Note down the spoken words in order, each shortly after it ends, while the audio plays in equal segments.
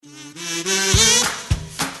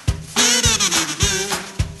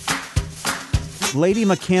Lady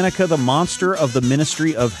Mechanika, the Monster of the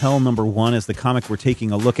Ministry of Hell, #1 is the comic we're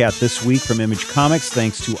taking a look at this week from Image Comics,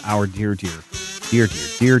 thanks to our dear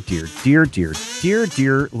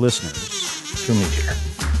listeners. Too many deer.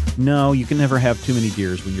 No, you can never have too many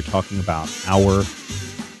deers when you're talking about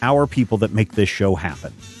our people that make this show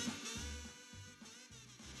happen.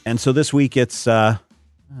 And so this week it's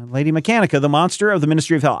Lady Mechanika, the Monster of the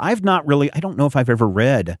Ministry of Hell. I don't know if I've ever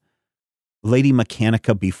read Lady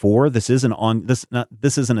Mechanika before. This isn't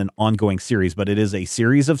an ongoing series, but it is a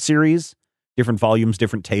series of series, different volumes,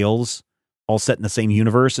 different tales, all set in the same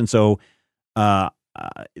universe. And so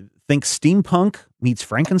think steampunk meets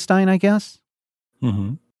Frankenstein, I guess.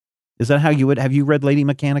 Mm-hmm. Is that how have you read Lady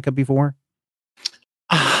Mechanika before?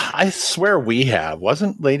 I swear we have.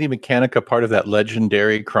 Wasn't Lady Mechanika part of that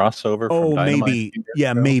legendary crossover from Dynamite? Maybe.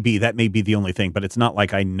 Yeah, maybe. That may be the only thing, but it's not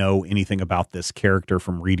like I know anything about this character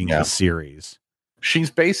from reading the series.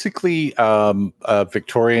 She's basically a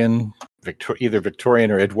Victorian, either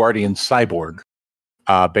Victorian or Edwardian cyborg.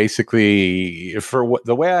 Basically,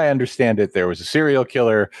 the way I understand it, there was a serial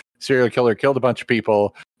killer. Serial killer killed a bunch of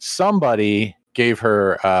people. Somebody gave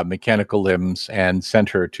her mechanical limbs and sent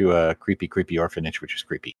her to a creepy orphanage, which is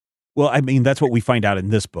creepy. Well, I mean, that's what we find out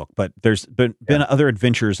in this book, but there's been other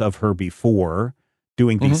adventures of her before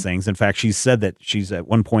doing these things. In fact, she said that she's at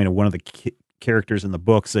one point, one of the characters in the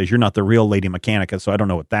book says, "You're not the real Lady Mechanika," so I don't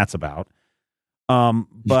know what that's about.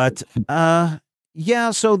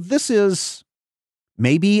 So this is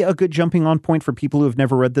maybe a good jumping on point for people who have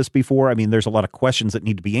never read this before. I mean, there's a lot of questions that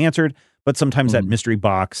need to be answered, but sometimes that mystery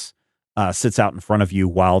box sits out in front of you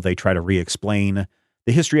while they try to re-explain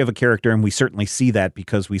the history of a character, and we certainly see that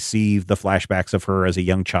because we see the flashbacks of her as a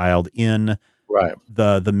young child in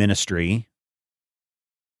the ministry.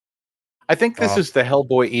 I think this is the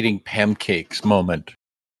Hellboy eating pancakes moment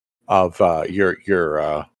of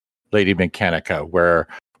your Lady Mechanika, where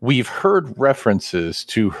we've heard references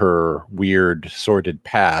to her weird, sordid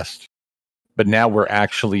past, but now we're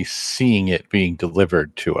actually seeing it being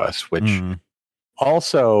delivered to us, which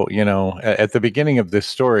also, at the beginning of this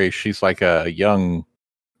story, she's like a young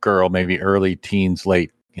girl, maybe early teens,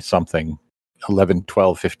 late something, 11,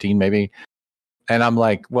 12, 15 maybe. And I'm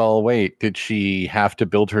like, well, wait, did she have to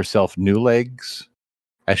build herself new legs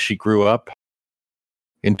as she grew up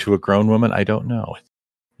into a grown woman? I don't know.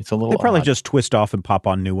 It's a little They probably odd. just twist off and pop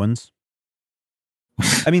on new ones.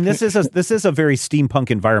 I mean, this is a very steampunk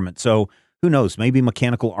environment, so who knows? Maybe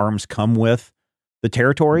mechanical arms come with the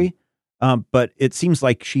territory. But it seems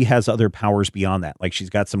like she has other powers beyond that. Like she's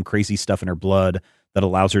got some crazy stuff in her blood that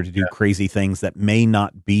allows her to do crazy things that may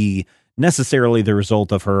not be necessarily the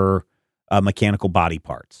result of her mechanical body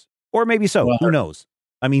parts. Or maybe so. Well, who knows?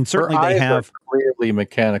 I mean, certainly they have clearly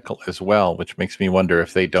mechanical as well, which makes me wonder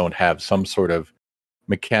if they don't have some sort of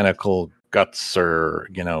mechanical guts or,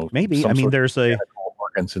 maybe. I mean, there's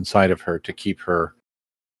organs inside of her to keep her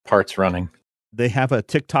parts running. They have a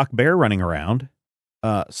TikTok bear running around.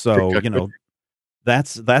 That's a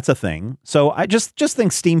thing. So I just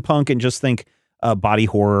think steampunk and just think body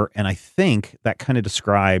horror. And I think that kind of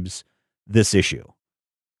describes this issue.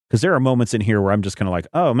 Because there are moments in here where I'm just kind of like,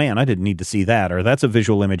 oh man, I didn't need to see that. Or that's a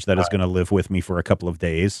visual image that is going to live with me for a couple of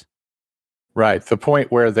days. Right. The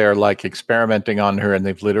point where they're like experimenting on her and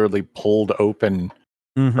they've literally pulled open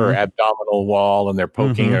her abdominal wall and they're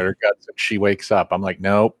poking at her guts and she wakes up. I'm like,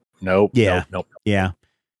 nope. Yeah.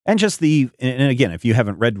 And just and again, if you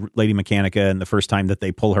haven't read Lady Mechanika and the first time that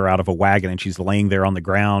they pull her out of a wagon and she's laying there on the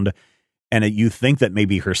ground and you think that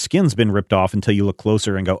maybe her skin's been ripped off until you look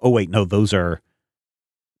closer and go, oh wait, no, those are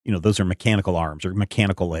mechanical arms or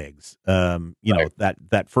mechanical legs.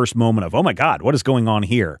 That first moment of, oh my God, what is going on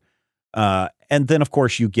here? And then of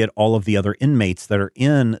course you get all of the other inmates that are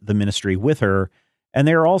in the ministry with her. And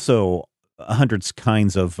there are also hundreds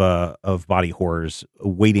kinds of body horrors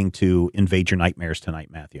waiting to invade your nightmares tonight,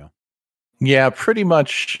 Matthew. Yeah, pretty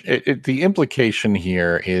much. The implication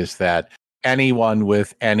here is that anyone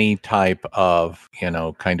with any type of,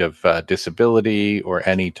 disability or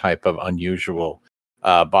any type of unusual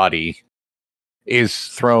body is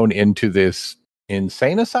thrown into this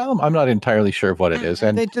insane asylum. I'm not entirely sure of what it is.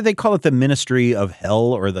 And they call it the Ministry of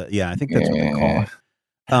Hell or I think that's what they call it.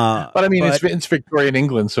 But I mean, it's Victorian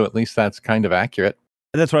England, so at least that's kind of accurate.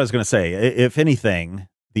 That's what I was going to say. If anything,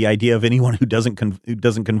 the idea of anyone who doesn't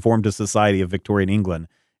conform to society of Victorian England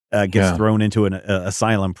gets thrown into an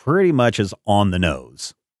asylum pretty much is on the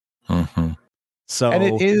nose. Mm-hmm. So, and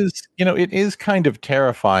it is kind of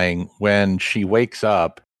terrifying when she wakes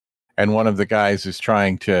up and one of the guys is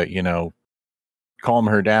trying to, calm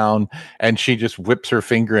her down, and she just whips her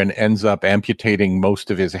finger and ends up amputating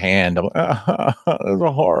most of his hand. I'm like, that's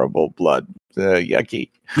a horrible blood, yucky.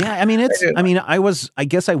 Yeah, I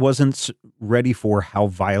guess I wasn't ready for how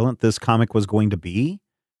violent this comic was going to be.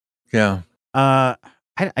 Yeah. Uh,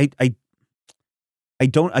 I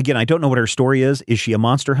don't know what her story is. Is she a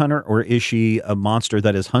monster hunter or is she a monster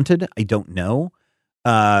that is hunted? I don't know.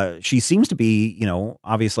 She seems to be,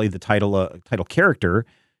 obviously the title character.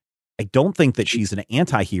 I don't think that she's an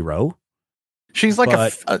anti-hero. She's like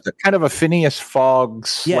a kind of a Phineas Fogg /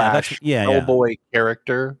 Hellboy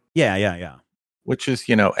character. Yeah. Which is,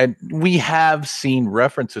 and we have seen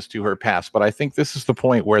references to her past, but I think this is the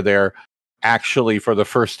point where they're actually for the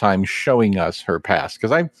first time showing us her past.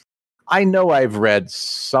 Because I know I've read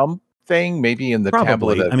something, maybe in the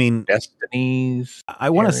Tablet of Destinies. I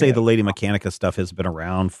want to say the Lady Mechanika stuff has been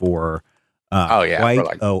around for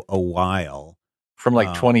quite a while. From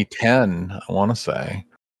 2010, I want to say.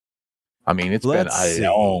 I mean, it's been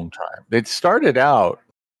a long time. It started out.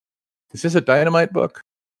 Is this a Dynamite book?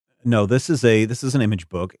 No, this is an Image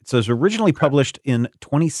book. It says originally published in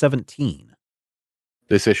 2017.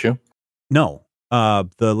 This issue? No,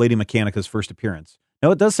 the Lady Mechanika's first appearance.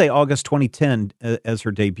 No, it does say August 2010 as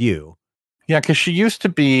her debut. Yeah, because she used to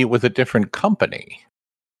be with a different company.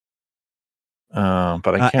 But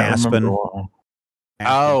I can't remember.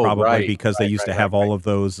 Aspen, probably because they used to have all of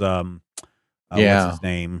those. What's his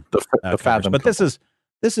name? The Fathom. But this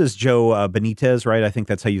is Joe Benitez, right? I think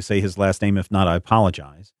that's how you say his last name. If not, I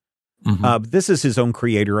apologize. Mm-hmm. This is his own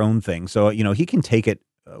creator-owned thing, so he can take it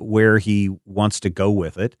where he wants to go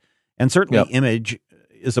with it. And certainly, Image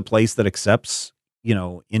is a place that accepts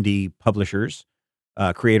indie publishers,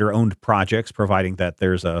 creator-owned projects, providing that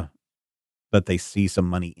that they see some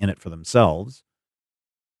money in it for themselves.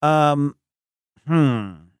 I'm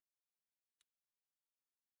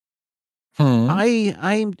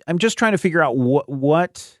just trying to figure out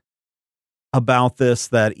what about this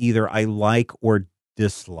that either I like or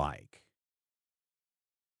dislike.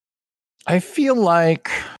 I feel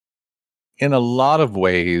like in a lot of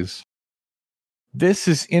ways, this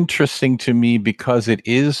is interesting to me because it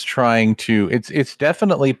is trying to, it's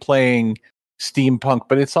definitely playing steampunk,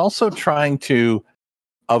 but it's also trying to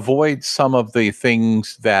avoid some of the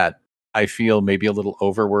things that I feel maybe a little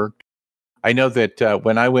overworked. I know that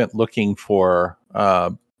when I went looking for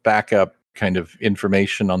backup kind of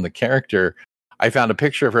information on the character, I found a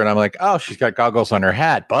picture of her and I'm like, oh, she's got goggles on her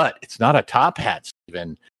hat, but it's not a top hat,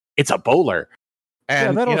 Steven. It's a bowler.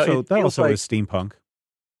 And that also is steampunk.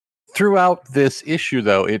 Throughout this issue,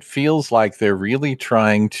 though, it feels like they're really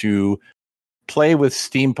trying to play with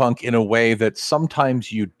steampunk in a way that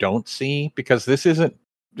sometimes you don't see, because this isn't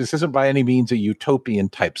by any means a utopian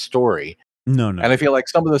type story. No. And I feel like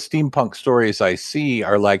some of the steampunk stories I see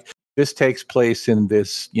are like, this takes place in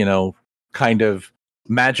this, kind of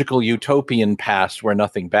magical utopian past where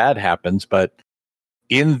nothing bad happens. But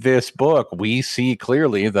in this book, we see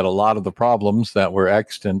clearly that a lot of the problems that were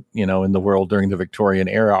extant, in the world during the Victorian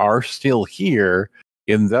era are still here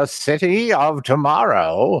in the city of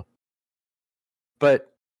tomorrow.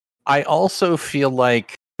 But I also feel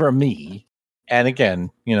like, for me, and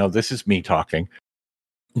again, this is me talking,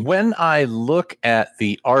 when I look at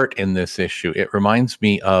the art in this issue, it reminds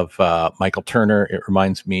me of Michael Turner. It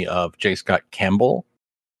reminds me of J. Scott Campbell.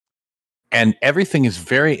 And everything is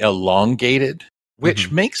very elongated,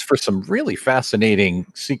 which makes for some really fascinating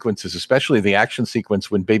sequences, especially the action sequence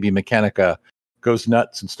when Baby Mechanika goes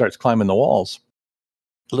nuts and starts climbing the walls,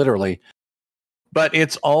 literally. But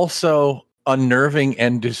it's also unnerving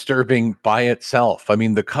and disturbing by itself. I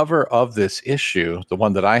mean, the cover of this issue, the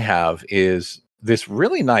one that I have, is this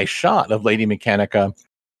really nice shot of Lady Mechanika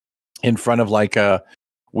in front of like a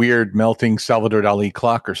weird melting Salvador Dali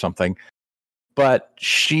clock or something. But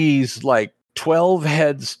she's like 12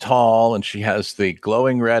 heads tall, and she has the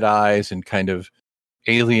glowing red eyes and kind of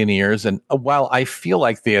alien ears. And while I feel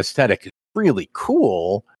like the aesthetic is really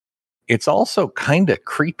cool, it's also kind of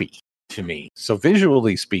creepy to me. So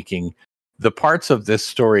visually speaking, the parts of this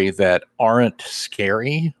story that aren't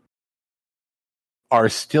scary are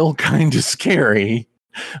still kind of scary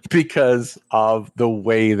because of the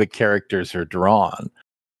way the characters are drawn.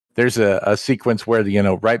 There's a sequence where,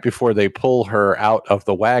 right before they pull her out of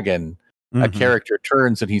the wagon, a character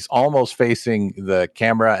turns and he's almost facing the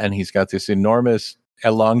camera, and he's got this enormous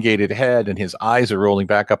elongated head, and his eyes are rolling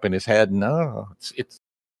back up in his head. No,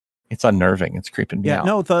 it's unnerving. It's creeping me out.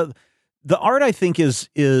 No, the art, I think, is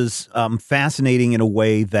fascinating in a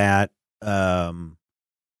way that the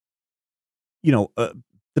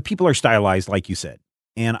people are stylized, like you said.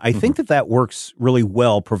 And I Mhm. think that works really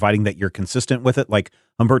well, providing that you're consistent with it. Like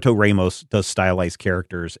Humberto Ramos does stylized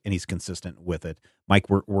characters, and he's consistent with it. Mike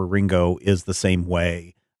Waringo is the same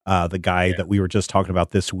way. The guy Yeah. that we were just talking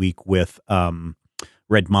about this week with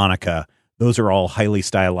Red Monica, those are all highly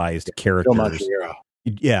stylized Joe characters. Manganiello.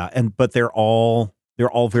 Yeah, but they're all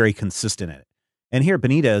very consistent in it. And here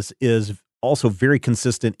Benitez is also very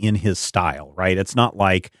consistent in his style, right? It's not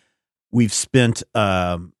like we've spent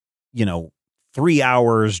 3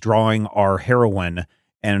 hours drawing our heroine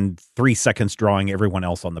and 3 seconds drawing everyone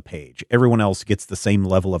else on the page. Everyone else gets the same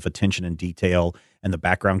level of attention and detail, and the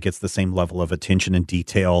background gets the same level of attention and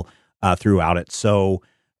detail throughout it. So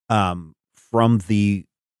from the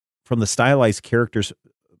stylized characters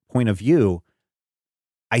point of view,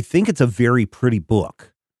 I think it's a very pretty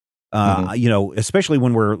book. Mhm. Especially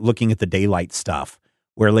when we're looking at the daylight stuff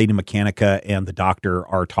where Lady Mechanika and the doctor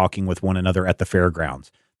are talking with one another at the fairgrounds.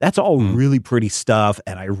 That's all Mm. really pretty stuff.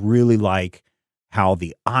 And I really like how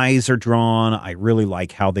the eyes are drawn. I really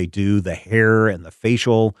like how they do the hair and the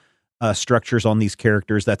facial structures on these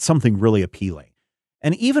characters. That's something really appealing.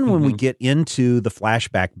 And even when we Mhm. get into the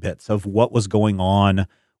flashback bits of what was going on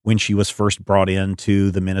when she was first brought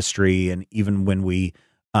into the ministry, and even when we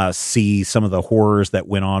see some of the horrors that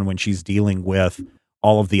went on when she's dealing with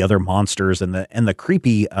all of the other monsters and the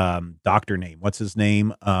creepy doctor name. What's his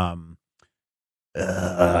name?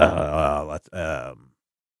 Let's,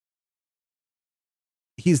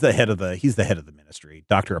 he's the head of the ministry,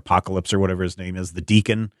 Dr. Apocalypse or whatever his name is. The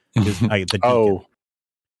deacon is the deacon. Oh,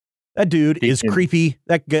 That dude is Deacon creepy.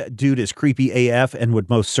 Dude is creepy AF and would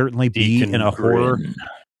most certainly be in Deacon a horror. Grin.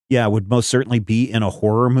 Yeah, would most certainly be in a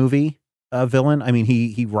horror movie villain. I mean,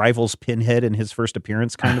 he rivals Pinhead in his first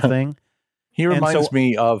appearance kind of thing. He And reminds so,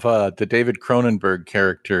 me of the David Cronenberg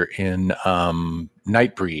character in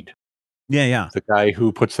Nightbreed, yeah. the guy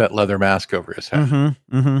who puts that leather mask over his head.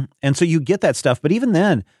 And so you get that stuff, but even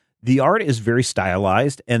then, the art is very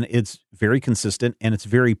stylized and it's very consistent and it's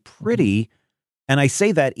very pretty. And I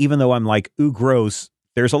say that even though I'm like, ooh, gross.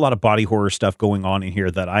 There's a lot of body horror stuff going on in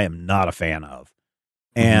here that I am not a fan of.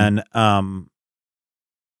 Mhm. And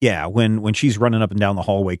yeah, when she's running up and down the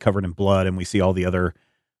hallway covered in blood, and we see all the other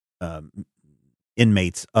um,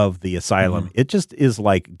 inmates of the asylum, Mhm. it just is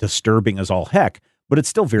like disturbing as all heck. But it's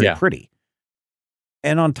still very Yeah. pretty.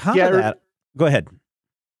 And on top of Yeah. that, go ahead.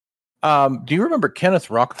 Do you remember Kenneth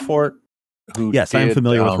Rockfort, who Yes, I am did?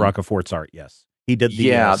 familiar with Rocafort's art. Yes, he did the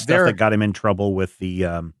Yeah, stuff that got him in trouble with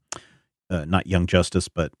the not Young Justice,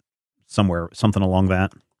 but something along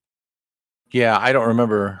that. yeah. I don't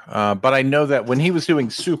remember, but I know that when he was doing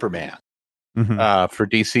Superman Mm-hmm. for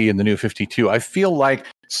DC in the New 52, I feel like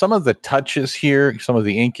some of the touches here, some of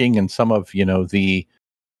the inking, and some of the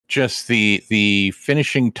just the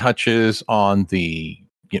finishing touches on the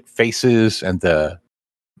faces and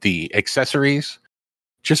the accessories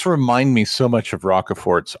just remind me so much of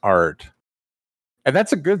Rocafort's art. And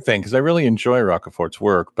that's a good thing because I really enjoy Rocafort's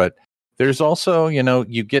work. But there's also,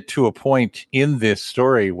 you get to a point in this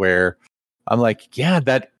story where I'm like, yeah,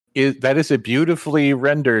 that is a beautifully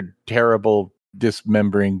rendered, terrible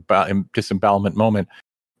disembowelment moment.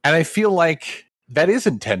 And I feel like that is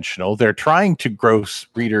intentional. They're trying to gross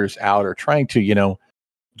readers out or trying to,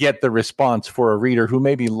 get the response for a reader who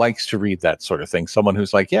maybe likes to read that sort of thing. Someone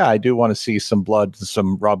who's like, yeah, I do want to see some blood,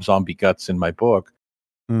 some Rob Zombie guts in my book.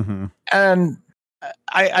 Mm-hmm. And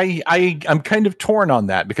I'm kind of torn on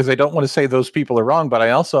that because I don't want to say those people are wrong, but I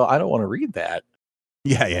don't want to read that.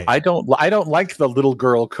 Yeah. I don't like the little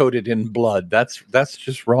girl coated in blood. That's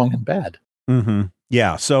just wrong and bad. Mm-hmm.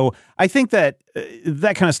 Yeah. So I think that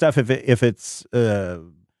that kind of stuff, if it's,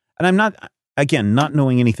 and I'm not, again, not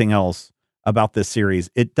knowing anything else about this series,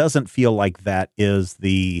 it doesn't feel like that's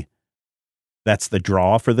the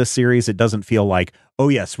draw for this series. It doesn't feel like, oh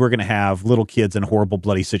yes, we're going to have little kids in horrible,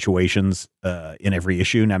 bloody situations in every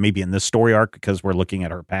issue. Now, maybe in this story arc because we're looking at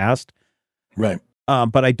her past, Right.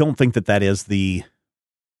 but I don't think that is the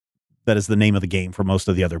name of the game for most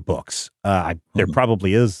of the other books. There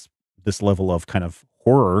probably is this level of kind of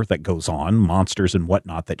horror that goes on, monsters and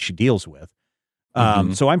whatnot that she deals with.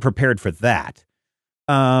 So I'm prepared for that.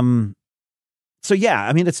 So yeah,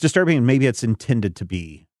 I mean, it's disturbing and maybe it's intended to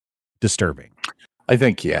be disturbing. I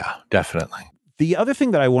think, yeah, definitely. The other thing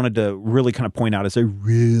that I wanted to really kind of point out is I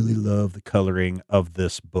really love the coloring of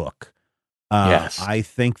this book. Yes. I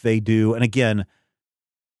think they do. And again,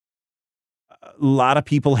 a lot of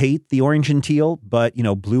people hate the orange and teal, but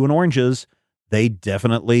blue and oranges, they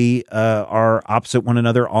definitely are opposite one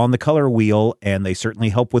another on the color wheel, and they certainly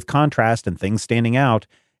help with contrast and things standing out.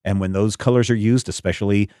 And when those colors are used,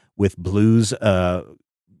 especially with blues,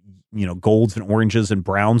 golds and oranges and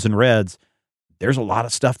browns and reds, there's a lot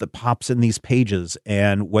of stuff that pops in these pages.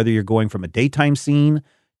 And whether you're going from a daytime scene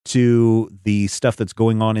to the stuff that's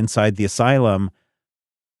going on inside the asylum,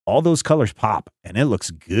 all those colors pop and it looks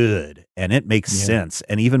good and it makes sense.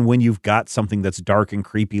 And even when you've got something that's dark and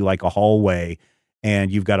creepy like a hallway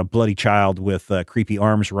and you've got a bloody child with creepy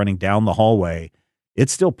arms running down the hallway, it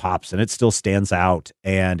still pops and it still stands out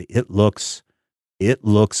and it looks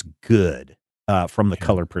good from the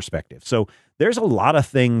color perspective. So there's a lot of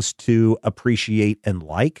things to appreciate and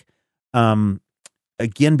like.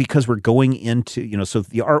 Again, because we're going into, so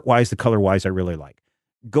the art wise, the color wise, I really like.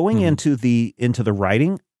 Going into the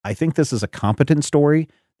writing, I think this is a competent story.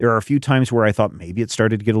 There are a few times where I thought maybe it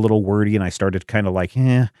started to get a little wordy and I started kind of like,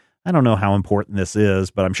 I don't know how important this is,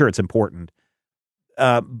 but I'm sure it's important.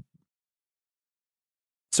 So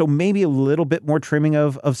maybe a little bit more trimming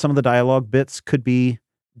of some of the dialogue bits could be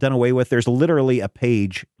done away with. There's literally a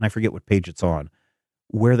page, and I forget what page it's on,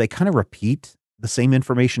 where they kind of repeat the same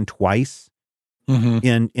information twice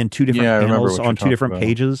in two different panels on two different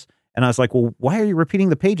pages. And I was like, well, why are you repeating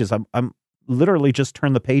the pages? I'm literally just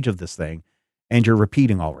turned the page of this thing and you're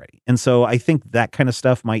repeating already. And so I think that kind of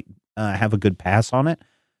stuff might have a good pass on it.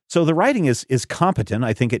 So the writing is competent.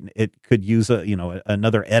 I think it could use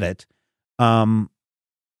another edit. So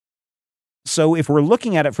if we're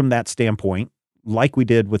looking at it from that standpoint, like we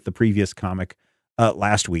did with the previous comic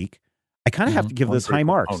last week, I kind of have to give this high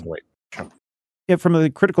marks. From a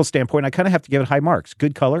critical standpoint, I kind of have to give it high marks.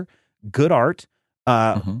 Good color, good art,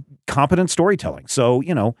 competent storytelling. So,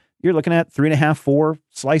 you're looking at 3.5, 4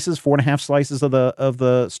 slices, 4.5 slices of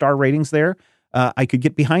the star ratings there. I could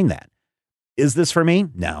get behind that. Is this for me?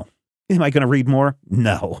 No. Am I going to read more?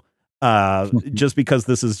 No. Just because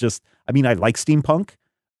this is just, I like steampunk,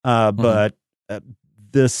 but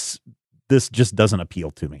this just doesn't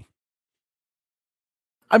appeal to me.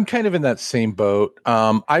 I'm kind of in that same boat.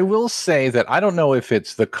 I will say that I don't know if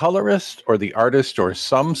it's the colorist or the artist or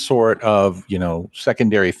some sort of,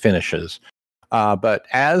 secondary finishes. But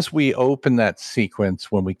as we open that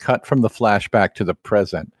sequence, when we cut from the flashback to the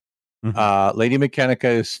present, Lady Mechanika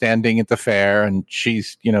is standing at the fair and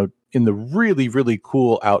she's, in the really, really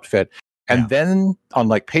cool outfit. And then on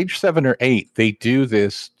like page 7 or 8, they do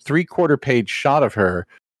this 3/4 page shot of her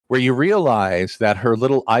where you realize that her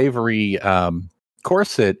little ivory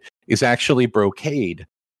corset is actually brocade,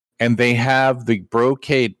 and they have the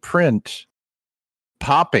brocade print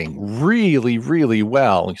popping really, really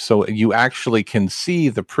well. So you actually can see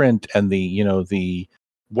the print and the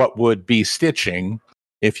what would be stitching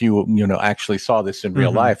if you actually saw this in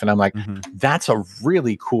real life. And I'm like, that's a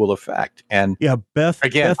really cool effect. And Beth,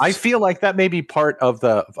 I feel like that may be part of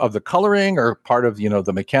the coloring or part of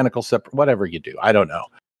the mechanical separate, whatever you do. I don't know.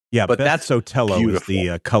 Yeah, but Beth that's Sotelo beautiful. is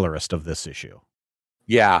the colorist of this issue.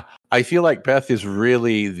 Yeah, I feel like Beth is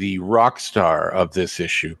really the rock star of this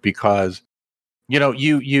issue because,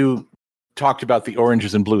 you talked about the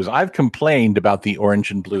oranges and blues. I've complained about the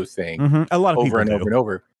orange and blue thing a lot of over people and do. over and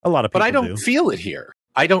over. A lot of people but I don't feel it here.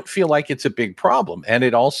 I don't feel like it's a big problem. And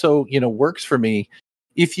it also, works for me.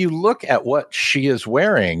 If you look at what she is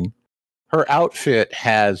wearing, her outfit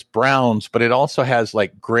has browns, but it also has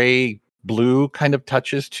like gray, blue kind of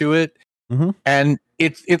touches to it. And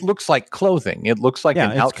it looks like clothing. It looks like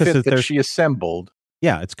an outfit that she assembled.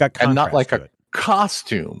 Yeah, it's got contrast and not like to a it.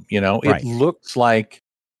 costume. Right. It looks like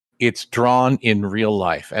it's drawn in real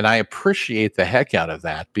life. And I appreciate the heck out of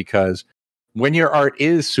that because when your art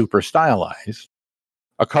is super stylized,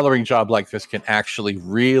 a coloring job like this can actually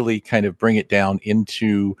really kind of bring it down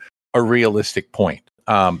into a realistic point.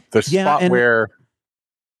 The spot where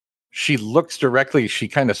she looks directly, she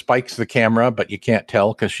kind of spikes the camera, but you can't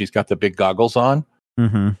tell because she's got the big goggles on.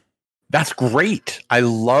 That's great. I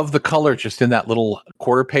love the color just in that little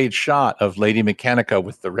 1/4 page shot of Lady Mechanika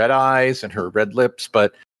with the red eyes and her red lips,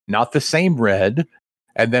 but not the same red.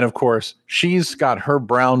 And then, of course, she's got her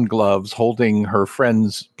brown gloves holding her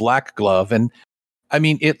friend's black glove. And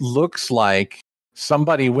it looks like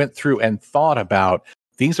somebody went through and thought about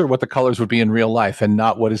these are what the colors would be in real life and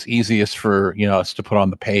not what is easiest for us to put on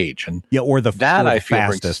the page. And I feel fastest,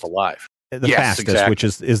 brings us to life. The fastest, which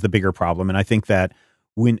is the bigger problem. And I think that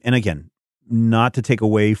and again, not to take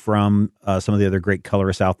away from some of the other great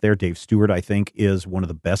colorists out there, Dave Stewart, I think, is one of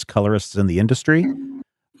the best colorists in the industry.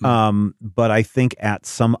 But I think at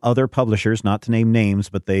some other publishers, not to name names,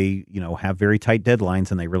 but they, have very tight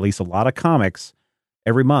deadlines and they release a lot of comics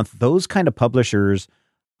every month. Those kind of publishers,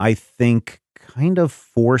 I think, kind of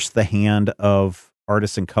force the hand of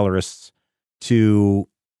artists and colorists to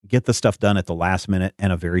get the stuff done at the last minute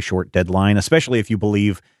and a very short deadline, especially if you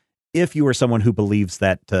are someone who believes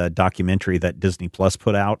that documentary that Disney Plus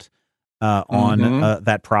put out on Mm-hmm.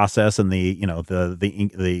 that process, and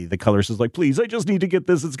the colors is like, please, I just need to get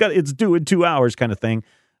this. It's due in 2 hours, kind of thing.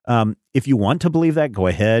 If you want to believe that, go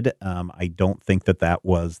ahead. I don't think that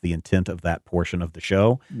was the intent of that portion of the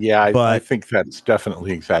show. Yeah, I But think that's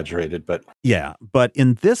definitely exaggerated, but yeah, but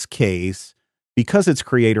in this case, because it's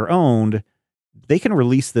creator owned, they can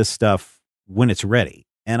release this stuff when it's ready.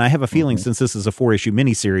 And I have a feeling, Mhm. since this is a 4-issue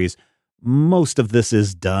miniseries, most of this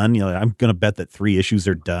is done. I'm going to bet that 3 issues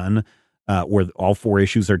are done, or all 4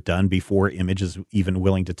 issues are done before Image is even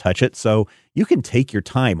willing to touch it. So you can take your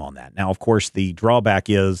time on that. Now, of course, the drawback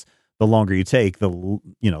is the longer you take, the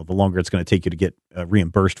longer it's going to take you to get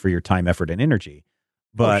reimbursed for your time, effort, and energy. Oh,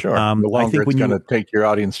 But sure. The I longer think it's when going you, to take your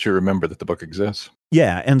audience to remember that the book exists.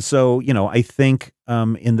 yeah, and so I think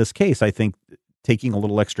in this case, I think taking a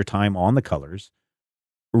little extra time on the colors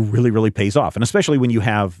really, really pays off. And especially when you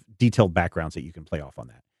have detailed backgrounds that you can play off on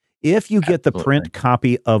that. If you get the Absolutely. print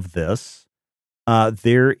copy of this,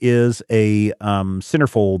 there is a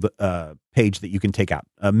centerfold page that you can take out,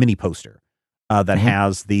 a mini poster that Mhm.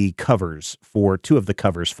 has the covers for 2 of the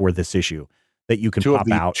covers for this issue that you can 2 of pop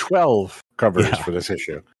the out. 12 covers Yeah. for this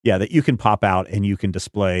issue. Yeah, that you can pop out and you can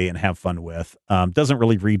display and have fun with. Doesn't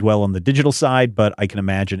really read well on the digital side, but I can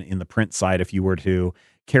imagine in the print side, if you were to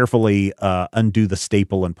carefully undo the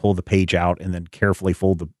staple and pull the page out and then carefully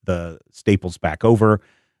fold the staples back over,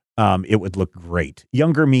 it would look great.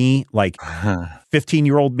 Younger me, like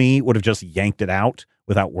 15-year-old me, would have just yanked it out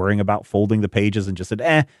without worrying about folding the pages and just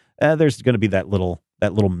said, there's going to be that little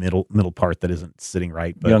middle part that isn't sitting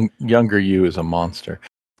right. But Younger you is a monster.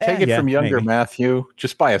 Take it yeah, from younger maybe. Matthew,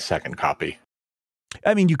 just buy a second copy.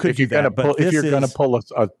 I mean, you could If do you're gonna that, but if you're gonna pull a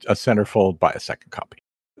centerfold, buy a second copy.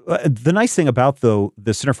 the nice thing about the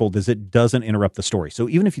centerfold is it doesn't interrupt the story. So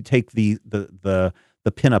even if you take the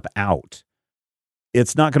pinup out,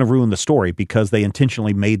 it's not going to ruin the story because they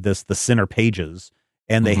intentionally made this the center pages,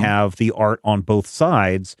 and they Mhm. have the art on both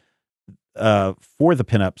sides for the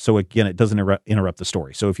pinup. So again, it doesn't interrupt the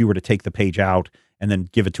story. So if you were to take the page out and then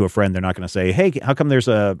give it to a friend, they're not going to say, "Hey, how come there's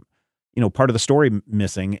a part of the story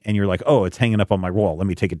missing?" And you're like, "Oh, it's hanging up on my wall. Let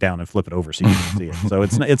me take it down and flip it over so you can see it." So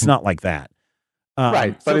it's not like that.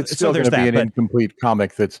 Right, but it's So still there's gonna be that. an But incomplete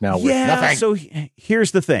comic that's now worth yeah, nothing. so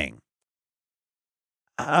here's the thing.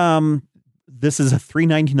 This is a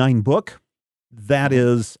 $3.99 book. That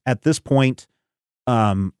is at this point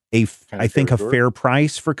I think a fair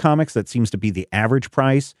price for comics. That seems to be the average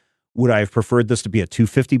price. Would I have preferred this to be a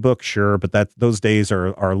 $2.50 book? Sure, but those days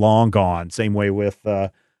are long gone. Same way with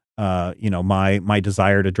my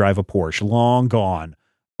desire to drive a Porsche, long gone.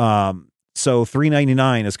 So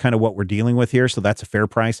 $3.99 is kind of what we're dealing with here. So that's a fair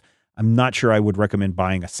price. I'm not sure I would recommend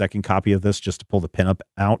buying a second copy of this just to pull the pinup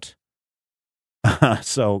out.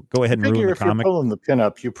 So go ahead and ruin Figure the if you're comic. pulling the pin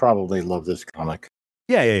up, you probably love this comic.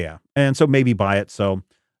 Yeah. And so maybe buy it. So,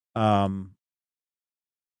 um,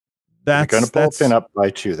 If you're gonna pull a that's pin up, buy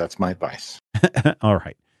 2. That's my advice. all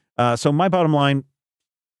right. So my bottom line,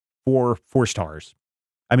 4 stars.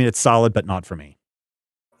 I mean, it's solid, but not for me.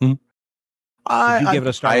 Hmm. Would you give it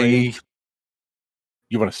a star rating?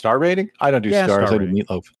 You want a star rating? I don't do Yeah, stars. star I do rating.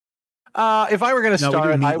 meatloaf. If I were going to No, we star do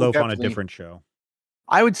it, I would Meatloaf on a definitely. different show.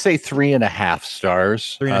 I would say 3.5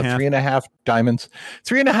 stars. 3.5. 3.5 diamonds.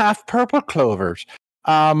 3.5 purple clovers.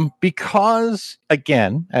 Because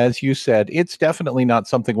again, as you said, it's definitely not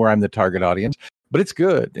something where I'm the target audience, but it's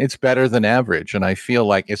good. It's better than average, and I feel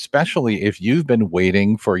like, especially if you've been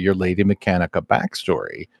waiting for your Lady Mechanika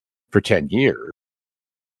backstory for 10 years,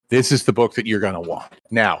 this is the book that you're going to want.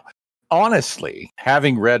 Now, honestly,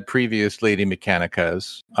 having read previous Lady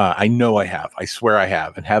Mechanikas, I know I have. I swear I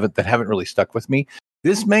have, and haven't really stuck with me.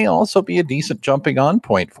 This may also be a decent jumping on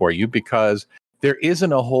point for you because there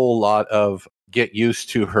isn't a whole lot of get used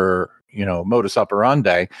to her, modus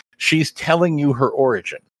operandi. She's telling you her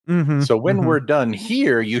origin. Mm-hmm, So when mm-hmm. we're done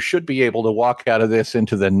here, you should be able to walk out of this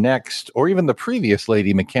into the next or even the previous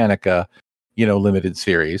Lady Mechanika, limited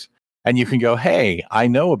series. And you can go, hey, I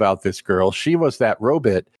know about this girl. She was that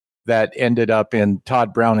robot that ended up in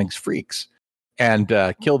Todd Browning's Freaks and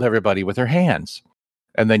killed everybody with her hands.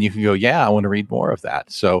 And then you can go, yeah, I want to read more of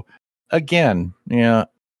that. So again,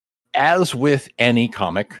 as with any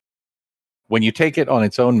comic, when you take it on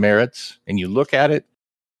its own merits and you look at it,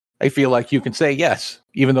 I feel like you can say, yes,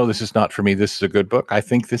 even though this is not for me, this is a good book. I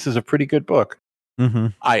think this is a pretty good book. Mm-hmm.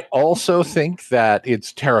 I also think that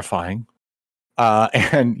it's terrifying.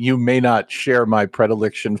 And you may not share my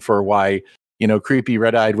predilection for why, creepy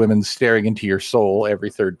red-eyed women staring into your soul every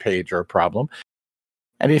third page are a problem.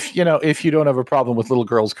 And if you don't have a problem with little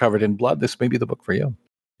girls covered in blood, this may be the book for you.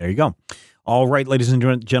 There you go. All right, ladies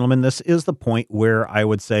and gentlemen, this is the point where I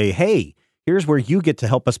would say, hey, here's where you get to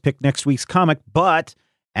help us pick next week's comic. But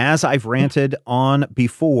as I've ranted on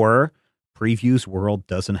before, Previews World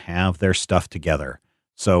doesn't have their stuff together.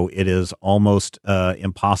 So it is almost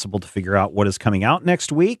impossible to figure out what is coming out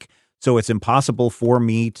next week. So it's impossible for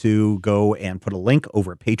me to go and put a link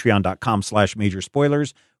over at patreon.com/major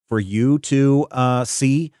spoilers for you to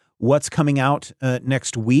see what's coming out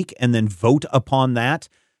next week and then vote upon that.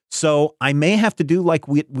 So I may have to do like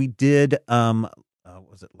we did,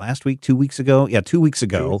 was it last week, 2 weeks ago? Yeah, 2 weeks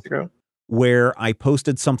ago. 2 weeks ago. Where I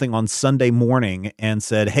posted something on Sunday morning and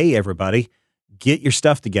said, hey, everybody, get your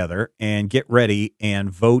stuff together and get ready and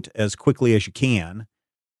vote as quickly as you can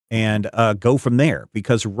and go from there.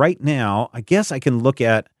 Because right now, I guess I can look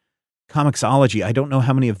at Comixology. I don't know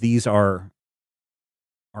how many of these are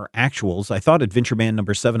actuals. I thought Adventure Man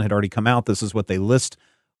number 7 had already come out. This is what they list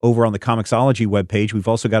over on the Comixology webpage. We've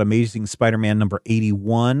also got Amazing Spider-Man number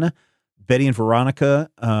 81, Betty and Veronica,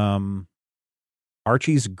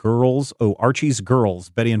 Archie's Girls,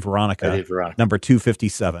 Betty and Veronica, number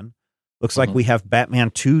 257. Looks like we have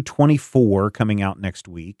Batman 224 coming out next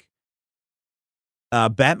week.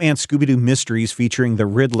 Batman Scooby-Doo Mysteries featuring the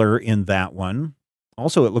Riddler in that one.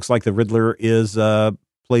 Also, it looks like the Riddler is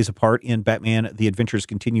plays a part in Batman The Adventures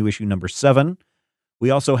Continue issue number 7. We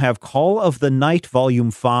also have Call of the Night volume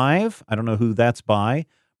 5. I don't know who that's by.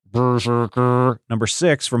 Berserker number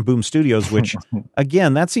 6 from Boom Studios, which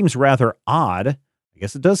again, that seems rather odd. I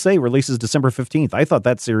guess it does say releases December 15th. I thought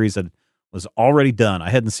that series was already done. I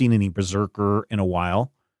hadn't seen any Berserker in a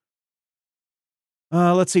while.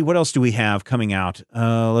 Let's see. What else do we have coming out?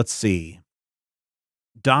 Let's see.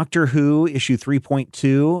 Doctor Who issue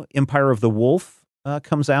 3.2, Empire of the Wolf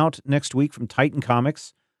comes out next week from Titan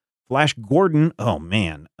Comics. Flash Gordon. Oh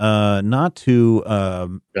man. Not to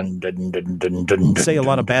say a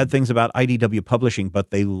lot of bad things about IDW Publishing,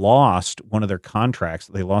 but they lost one of their contracts.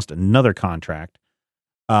 They lost another contract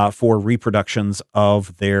for reproductions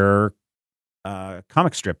of their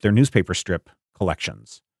comic strip, their newspaper strip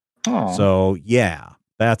collections. Aww. So yeah,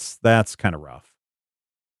 that's kind of rough.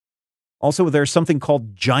 Also, there's something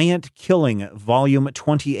called Giant Killing Volume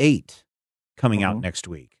 28 coming out next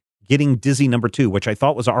week. Getting Dizzy number 2, which I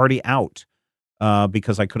thought was already out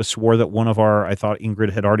because I could have swore that I thought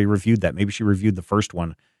Ingrid had already reviewed that. Maybe she reviewed the first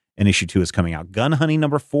one and issue 2 is coming out. Gun Honey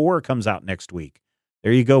number 4 comes out next week.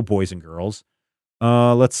 There you go, boys and girls.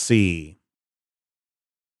 Let's see.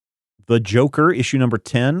 The Joker issue number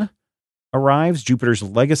 10 arrives. Jupiter's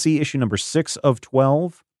Legacy issue number 6 of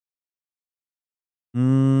 12.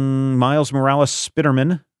 Miles Morales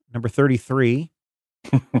Spiderman number 33.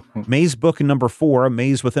 Maze book number 4, A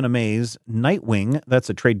Maze Within a Maze. Nightwing, that's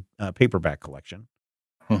a trade paperback collection.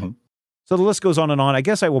 So the list goes on and on. I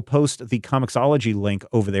guess I will post the Comixology link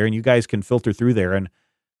over there, and you guys can filter through there and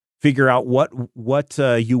figure out what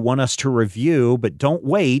you want us to review. But don't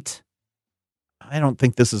wait. I don't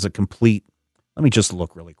think this is a complete. Let me just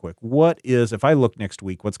look really quick. If I look next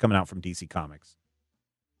week, what's coming out from DC Comics?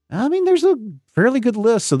 I mean, there's a fairly good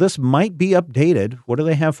list, so this might be updated. What do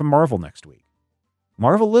they have from Marvel next week?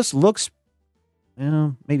 Marvel list looks,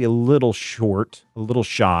 maybe a little short, a little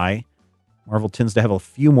shy. Marvel tends to have a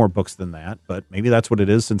few more books than that, but maybe that's what it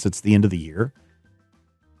is since it's the end of the year.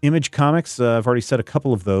 Image Comics, I've already said a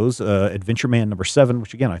couple of those. Adventure Man number 7,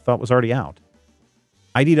 which again, I thought was already out.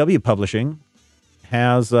 IDW Publishing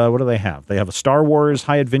has, what do they have? They have a Star Wars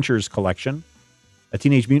High Adventures collection, a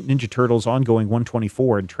Teenage Mutant Ninja Turtles ongoing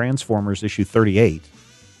 124, and Transformers issue 38.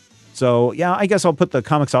 So, yeah, I guess I'll put the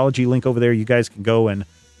Comixology link over there. You guys can go and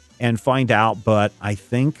find out. But I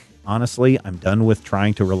think, honestly, I'm done with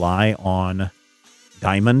trying to rely on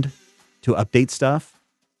Diamond to update stuff.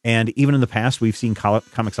 And even in the past, we've seen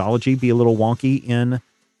Comixology be a little wonky in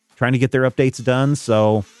trying to get their updates done.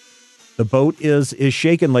 So the boat is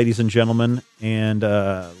shaken, ladies and gentlemen. And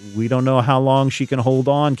we don't know how long she can hold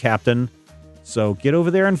on, Captain. So get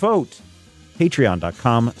over there and vote.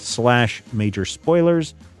 Patreon.com/major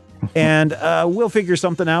spoilers. And we'll figure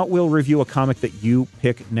something out. We'll review a comic that you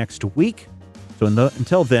pick next week. So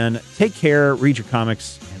until then, take care, read your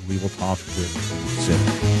comics, and we will talk with you soon.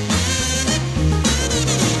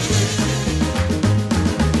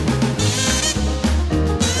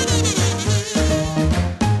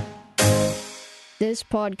 This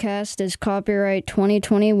podcast is copyright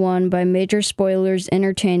 2021 by Major Spoilers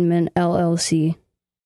Entertainment, LLC.